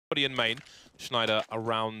in main. Znajder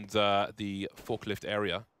around the forklift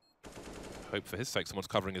area. Hope for his sake someone's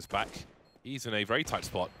covering his back. He's in a very tight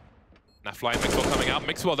spot. NAF-FLY and Mixwell coming out.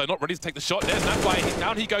 Mixwell, they're not ready to take the shot. There's NAF-FLY.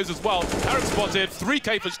 Down he goes as well. Tarrant spotted.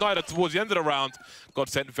 3K for Znajder towards the end of the round.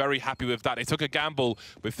 GODSENT very happy with that. They took a gamble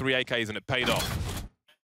with 3 AKs and it paid off.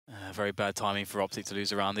 Very bad timing for OpTic to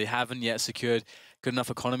lose a round. They haven't yet secured good enough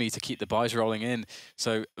economy to keep the buys rolling in.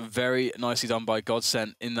 So very nicely done by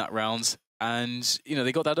GODSENT in that round. And, you know,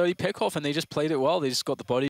 they got that early pick off and they just played it well. They just got the body.